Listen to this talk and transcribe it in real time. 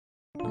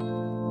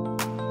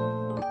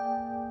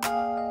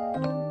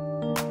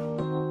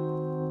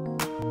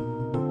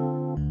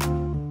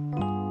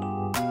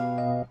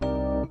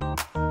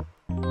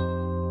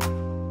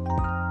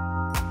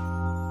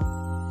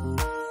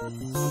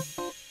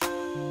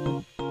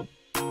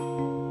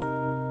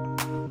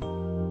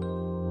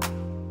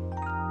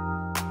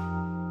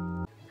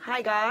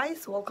Hi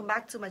guys, welcome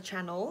back to my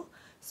channel.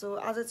 So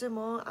as I said,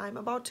 I'm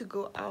about to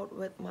go out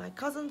with my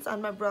cousins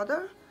and my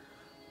brother.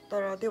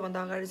 I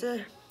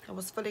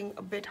was feeling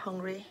a bit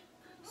hungry,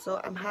 so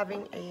I'm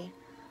having a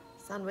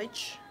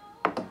sandwich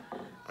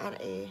and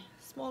a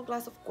small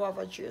glass of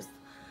guava juice.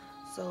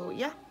 So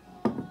yeah,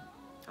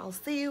 I'll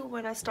see you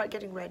when I start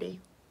getting ready.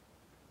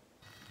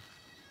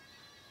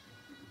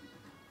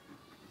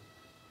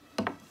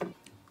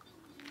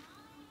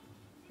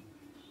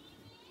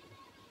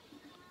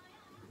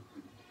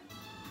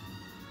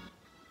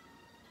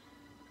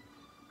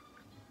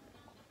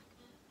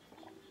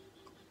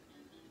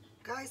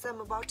 Guys, I'm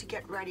about to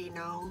get ready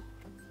now.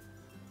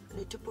 I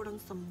need to put on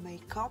some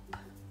makeup.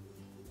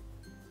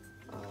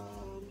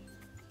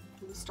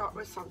 We'll start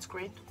with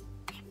sunscreen.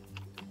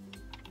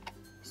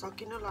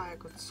 Sakina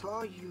like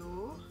saw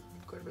you.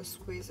 Gotta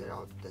squeeze it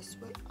out this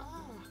way.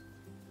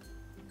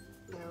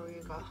 There we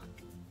go.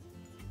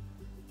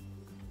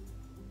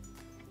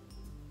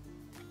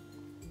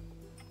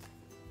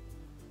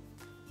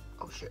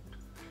 Oh shit.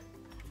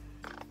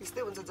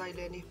 Yस्तै हुन्छ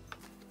जहिले नि.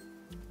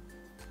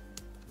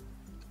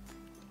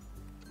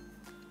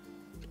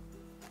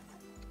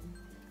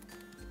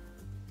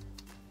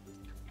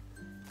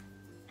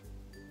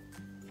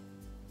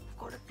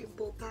 Got a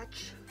pimple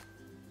patch.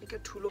 Like a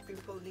ठुलो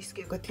pimple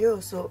निस्केको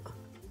थियो, so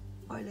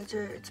अहिले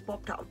चाहिँ it's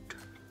popped out.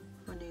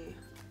 अनि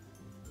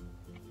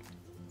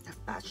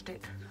I've patched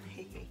it.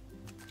 Hey hey.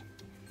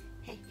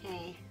 Hey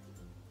hey.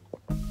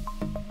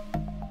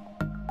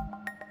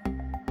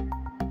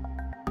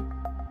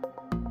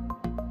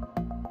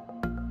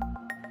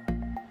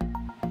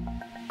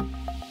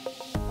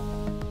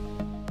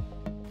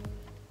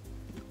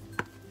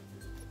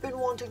 I've been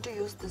wanting to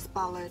use this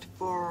palette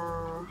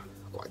for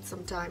quite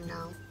some time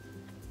now.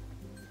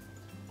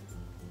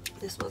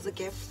 This was a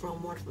gift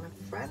from one of my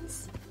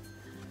friends.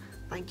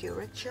 Thank you,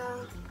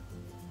 Richa.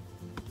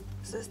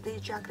 This is the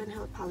Jaclyn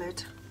Hill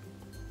palette.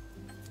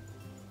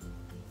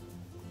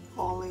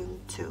 All in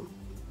 2.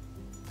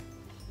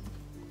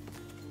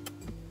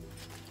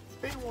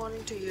 I've been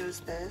wanting to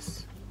use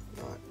this,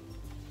 but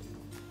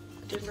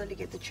I didn't really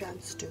get the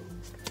chance to.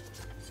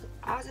 So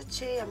as a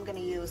say, I'm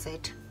gonna use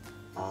it.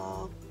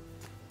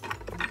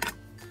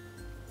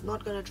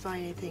 Not gonna try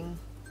anything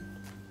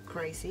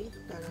crazy,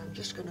 but I'm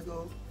just gonna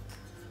go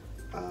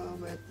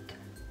with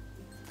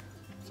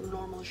some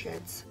normal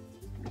shades.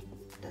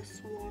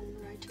 This one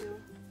right here.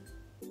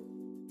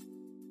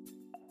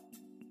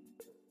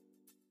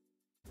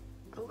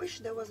 I wish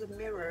there was a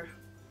mirror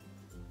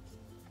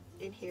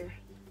in here.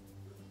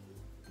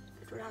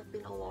 It would have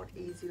been a lot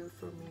easier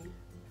for me.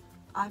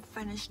 I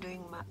finished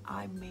doing my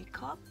eye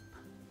makeup.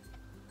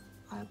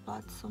 I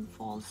applied some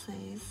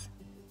falsies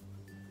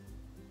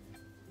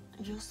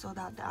just so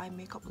that the eye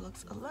makeup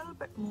looks a little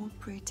bit more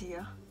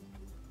prettier.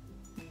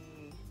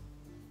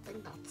 I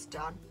think that's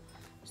done.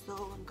 So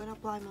I'm gonna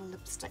apply my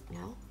lipstick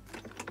now. I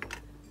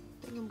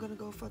think I'm gonna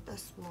go for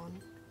this one.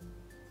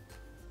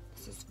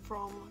 This is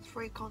from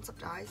 3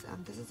 Concept Eyes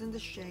and this is in the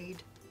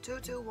shade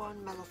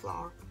 221 Mellow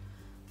Flower.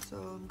 So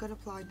I'm gonna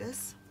apply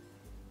this.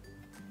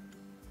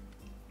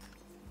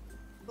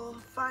 So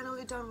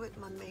finally done with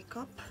my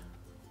makeup.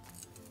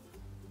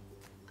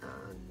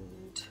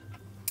 And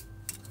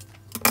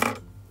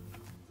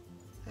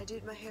I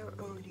did my hair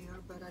earlier,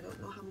 but I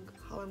don't know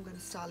how I'm gonna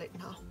style it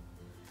now.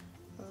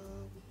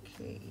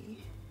 Okay.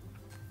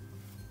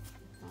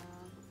 I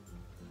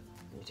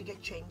need to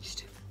get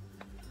changed.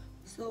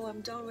 So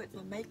I'm done with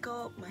my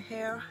makeup, my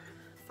hair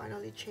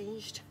finally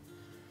changed.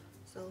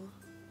 So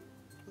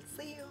I'll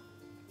see you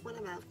when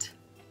I'm out.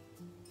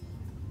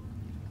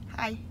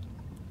 Hi.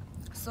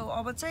 So I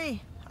would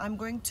say I'm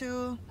going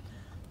to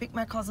pick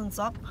my cousins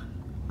up.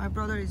 My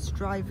brother is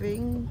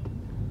driving.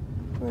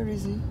 Where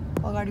is he?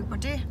 Agadi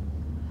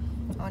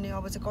अनि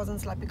अब चाहिँ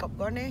कजन्सलाई pickup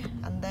गर्ने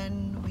and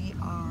then we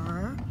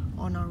are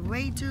on our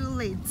way to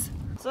Leeds.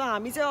 So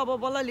हामी चाहिँ अब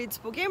बल्ल Leeds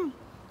पुग्यौं.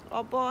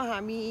 अब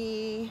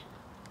हामी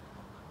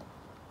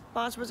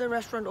 5 बजे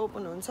रेस्टुरेन्ट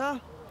ओपन हुन्छ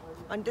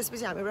अनि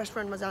त्यसपछि हामी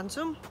रेस्टुरेन्टमा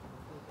जान्छौं.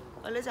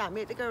 अहिले चाहिँ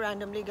हामी यतिकै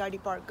र्यान्डमली गाडी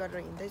पार्क गरेर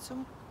हिँड्दै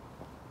छौं.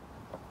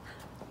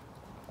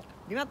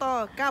 दिमा त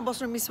कहाँ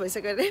बस्नु मिस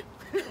भइसक्यो रे?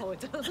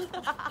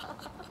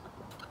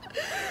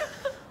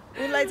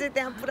 उनलाई चाहिँ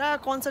त्यहाँ पुरा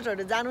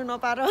कन्सर्टहरु जानु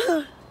नपाएर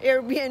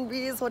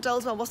एयरबीएनबीज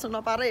होटल्समा बस्नु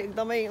नपाएर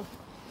एकदमै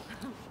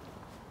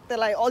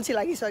त्यसलाई अल्छी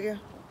लागिसक्यो.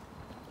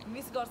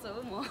 मिस गर्छ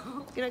हो म.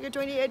 किनकि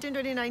 2018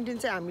 2019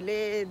 चाहिँ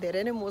हामीले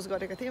धेरै नै मोज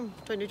गरेका थियौं.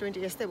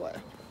 2020 यस्तै भयो.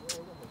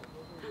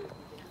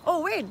 Oh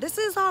wait, this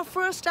is our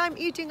first time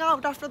eating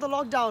out after the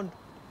lockdown.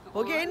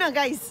 Okay, Hahn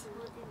guys?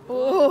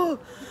 Oh,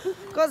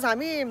 cuz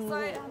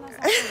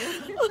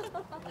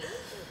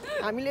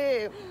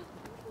हामीले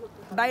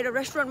बाहिर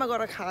रेस्टुरेन्टमा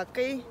गएर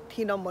खाएकै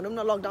थिएनौं भनौं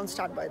न लकडाउन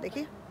स्टार्ट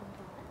भएदेखि.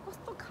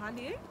 कस्तो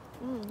खाली है?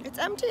 It's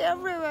empty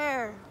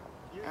everywhere.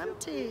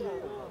 Empty.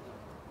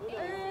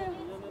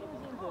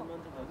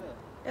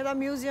 It's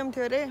museum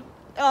थियो रे.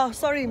 Oh,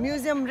 sorry,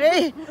 museum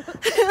रे.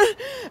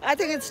 I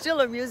think it's still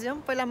a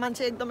museum. पहिला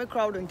मान्छे एकदमै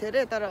क्राउड हुन्थ्यो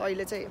रे तर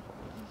अहिले चाहिँ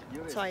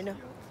छैन.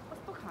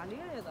 कस्तो खाली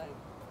है यो त.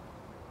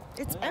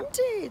 It's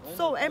empty. It's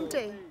so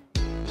empty.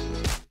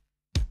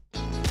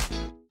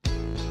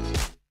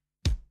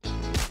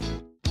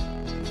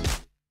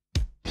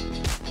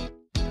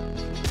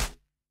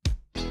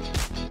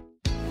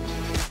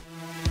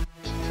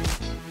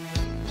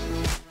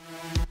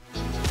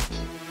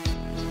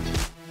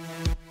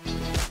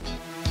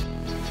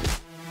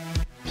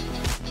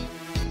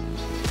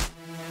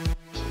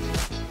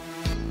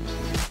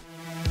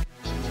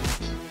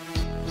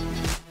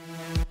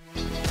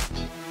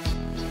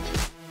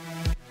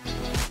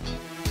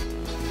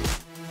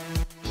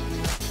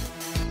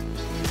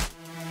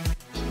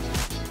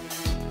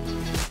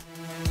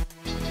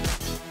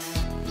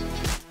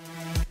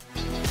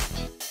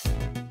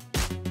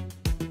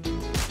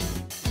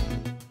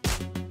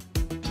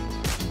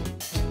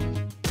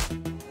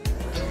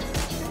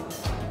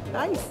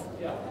 Nice.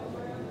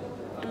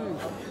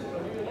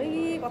 Oi,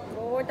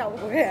 कत्रो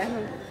टाउको के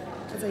हेर्नु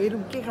अच्छा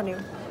हेरौँ के खाने हो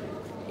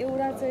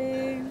एउटा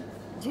चाहिँ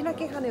जिना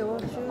के खाने हो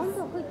अन्त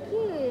खोइ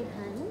के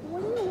खानु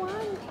what do you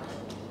want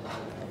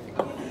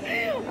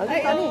हल्का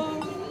खाने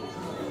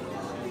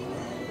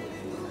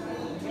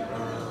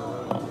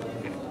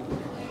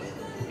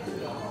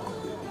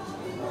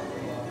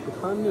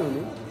खाने हो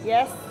नि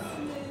Yes.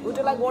 Would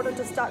you like water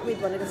to start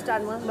with? भनेको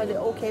स्टार्टमा मैले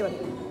ओके भने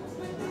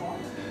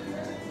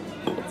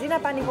जिना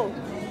पानी खाऊ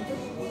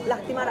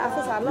लाग्तीमा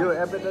आफै सार्ला यो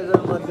एपेटाइजर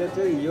मध्ये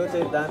चाहिँ यो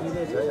चाहिँ दामी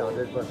नै छ है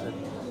 100%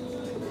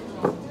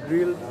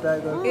 ग्रिल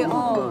टाइगर ए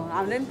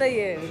हामीले नि त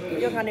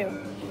यो खाने हो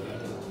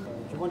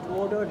Do you want to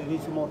order? Do you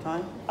need some more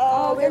time?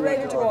 We're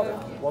ready to order.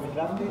 What would you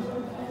like, please?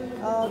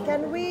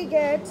 Can we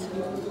get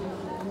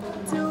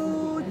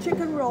 2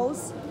 chicken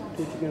rolls?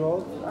 2 chicken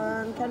rolls,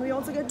 And can we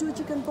also get 2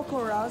 chicken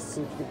pakoras?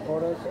 2 chicken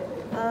quarters,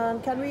 And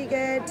can we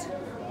get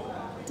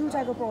 2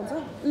 tiger prawns?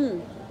 Huh?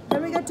 Can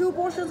we get 2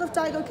 portions of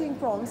tiger king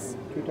prawns?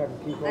 2 tiger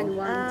king prawns. and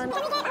one And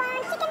Can we get one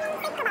chicken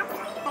stick kebab?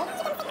 Sorry,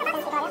 chicken stick kebab. Yeah, and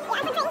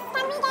for drinks,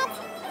 can we get 2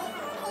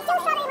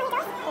 strawberry mojitos? 2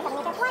 mojitos.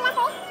 1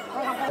 latte.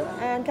 1 latte.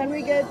 And can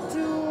we get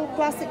 2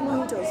 classic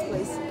mojitos,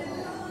 please?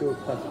 2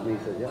 plastic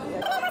meters, yeah. Your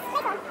order they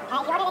come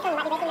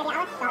might be breaking maybe an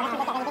hour, so I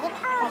reckon we'll get ready.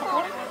 Oh, thank you.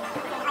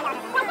 Right, can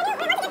you, once you get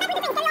back with the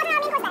drinks, can you order our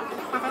main course then?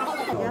 That's fine,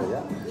 thank you.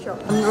 Yeah, sure.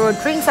 हाम्रो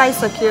drinks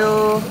आइसक्यो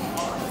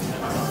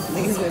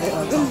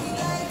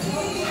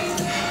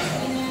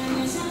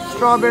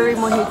strawberry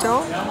मोहिटो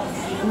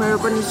मेरो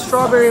पनि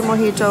strawberry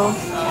मोहिटो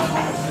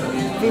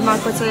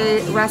बिमाको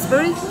चाहिँ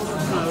Raspberry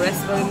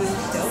raspberry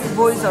mojito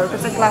बोइजहरूको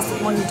चाहिँ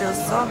classic मोहिटोस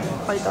छ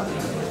खै त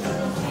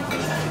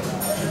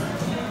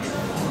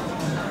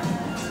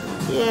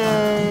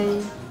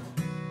Yay!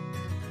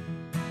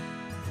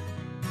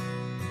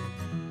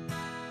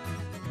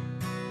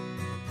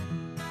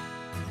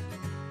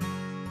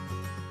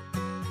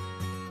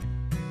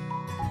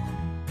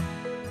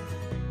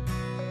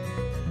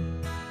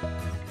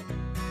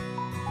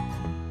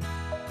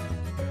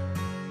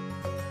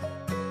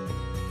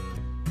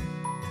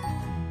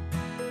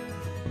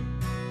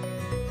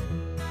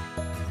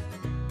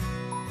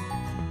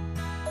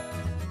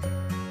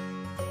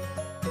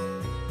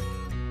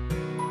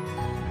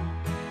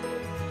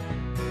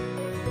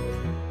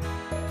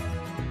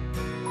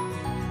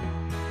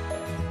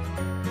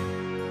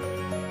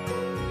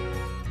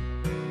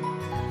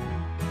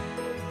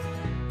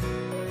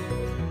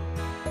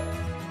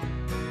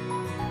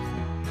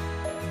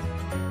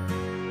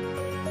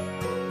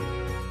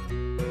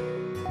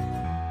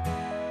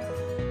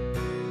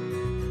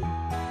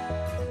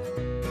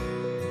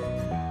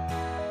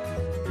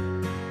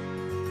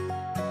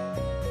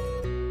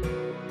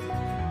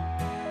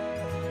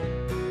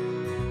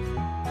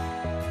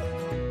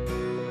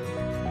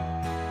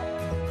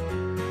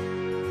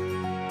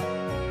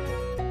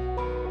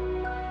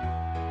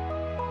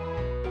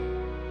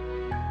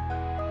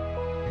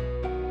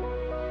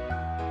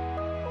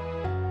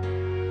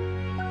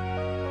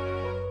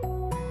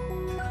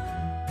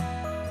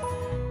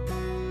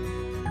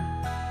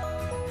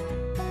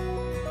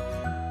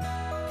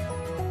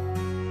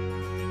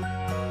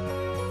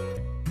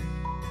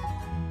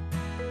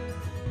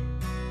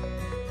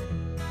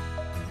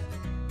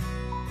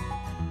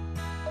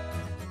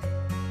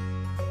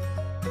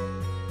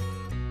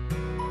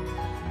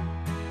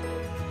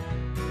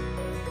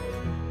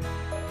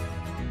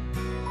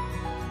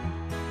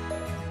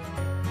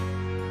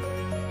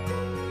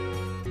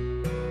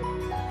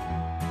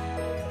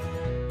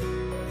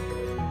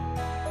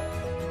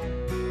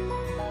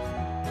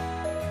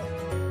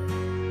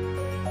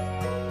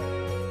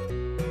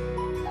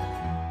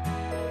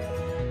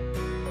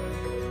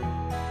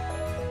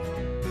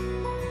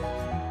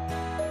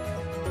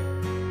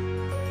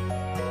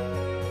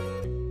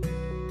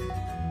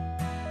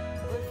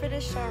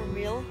 Finished our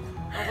meal.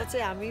 I would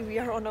say we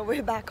are on our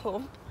way back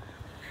home.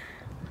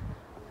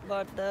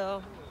 But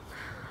the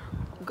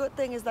good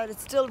thing is that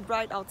it's still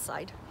bright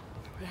outside.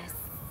 yes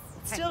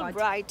It's still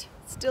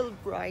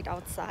bright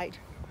outside.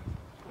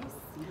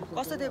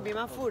 Kस्तो थियो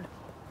Bima food?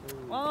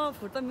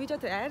 Food त मिठो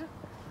थियो यार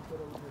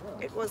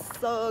It was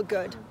so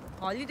good.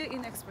 Holiday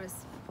Inn Express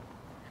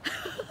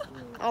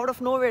Out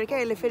of nowhere क्या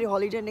यसले फेरि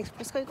Holiday Inn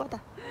Express खै कता?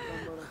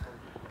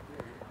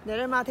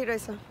 धेरै माथि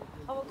रहेछ.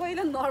 अब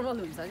कहिले नर्मल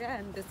हुन्छ क्या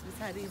अनि त्यस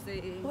पछाडि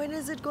चाहिँ When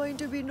is it going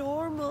to be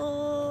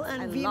normal? I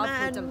And love Bima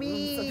hotel and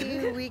me,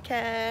 rooms. we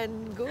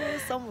can go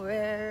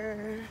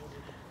somewhere.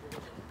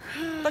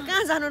 त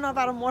कहाँ जानु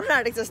नपाएर मर्न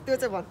आँटेको छ त्यो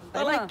चाहिँ भन्.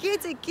 तँलाई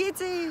के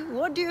चाहिँ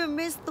what do you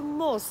miss the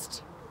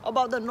most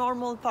about the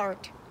normal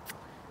part?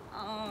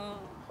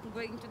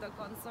 going to the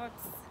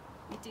concerts,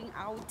 eating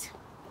out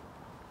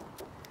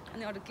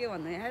अनि अरू के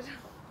भन्नु यार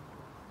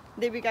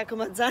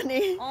देविकाकोमा जाने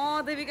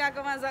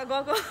देविकाकोमा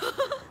गएको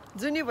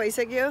जुनी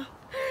भइसक्यो.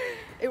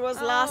 It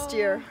was last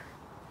year.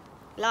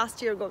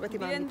 Last year गएको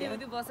थियौँ हामी त्यहाँ.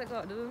 बिहान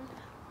बसेकोहरू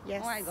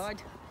Yes. Oh my god.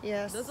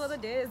 Yes. Those were the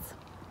days.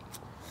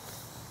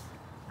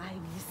 I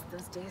miss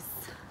those days.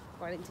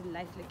 Quarantine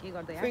life ले के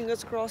गर्दै यार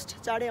Fingers crossed.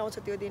 चाँडै आउँछ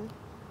त्यो दिन.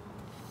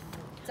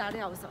 चाँडै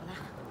आउँछ होला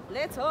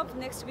Let's hope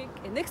next week,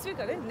 next week,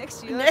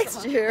 next year.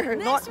 Next year,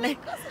 Next not week.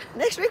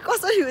 next week.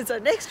 कसरी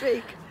हुन्छ next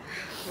week?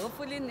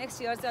 Hopefully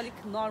next year चाहिँ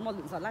अलिक normal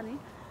हुन्छ होला नि.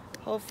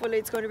 Hopefully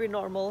it's going to be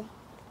normal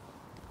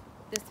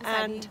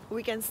and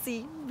we can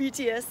see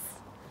BTS.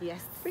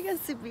 Yes. We can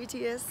see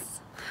BTS.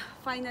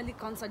 Finally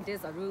concert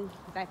daysहरू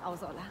back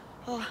आउँछ होला.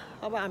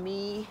 अब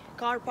हामी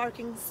car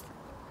parking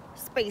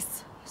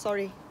space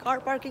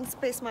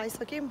मा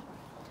आइसक्यौँ.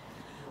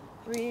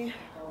 हामी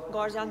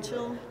घर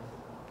जान्छौँ.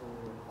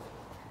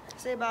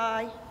 Say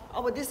bye.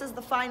 Oh, but this is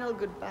the final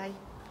goodbye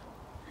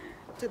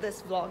to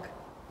this vlog.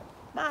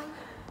 Bye.